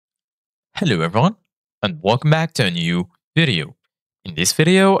Hello everyone, and welcome back to a new video. In this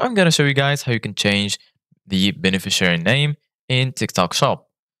video, I'm gonna show you guys how you can change the beneficiary name in TikTok Shop.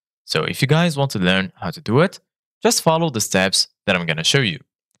 So if you guys want to learn how to do it, just follow the steps that I'm gonna show you.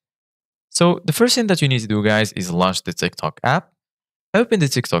 So the first thing that you need to do, guys, is launch the TikTok app. Open the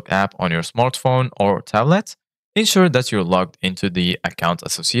TikTok app on your smartphone or tablet. Ensure that you're logged into the account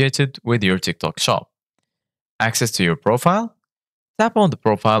associated with your TikTok Shop. Access to your profile. Tap on the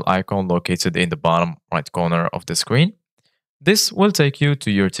profile icon located in the bottom right corner of the screen. This will take you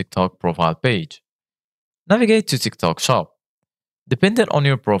to your TikTok profile page. Navigate to TikTok Shop. Depending on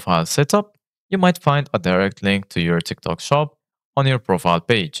your profile setup, you might find a direct link to your TikTok Shop on your profile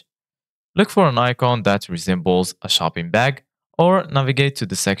page. Look for an icon that resembles a shopping bag or navigate to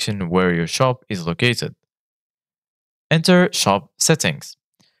the section where your shop is located. Enter Shop Settings.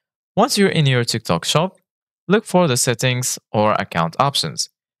 Once you're in your TikTok Shop, look for the Settings or Account options.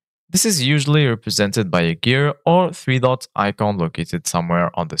 This is usually represented by a gear or three-dot icon located somewhere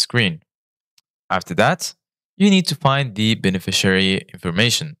on the screen. After that, you need to find the beneficiary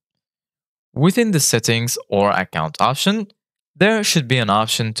information. Within the Settings or Account option, there should be an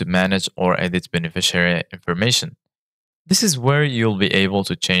option to manage or edit beneficiary information. This is where you'll be able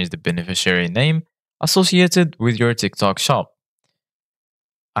to change the beneficiary name associated with your TikTok Shop.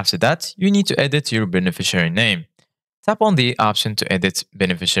 After that, you need to edit your beneficiary name. Tap on the option to edit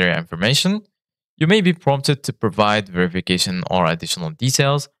beneficiary information. You may be prompted to provide verification or additional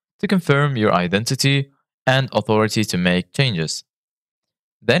details to confirm your identity and authority to make changes.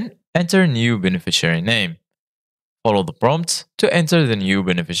 Then, enter new beneficiary name. Follow the prompt to enter the new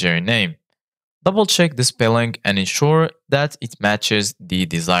beneficiary name. Double check the spelling and ensure that it matches the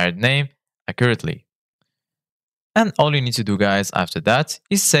desired name accurately. And all you need to do, guys, after that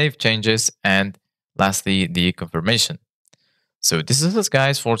is save changes and lastly, the confirmation. So this is it,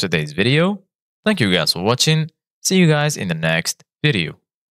 guys, for today's video. Thank you guys for watching. See you guys in the next video.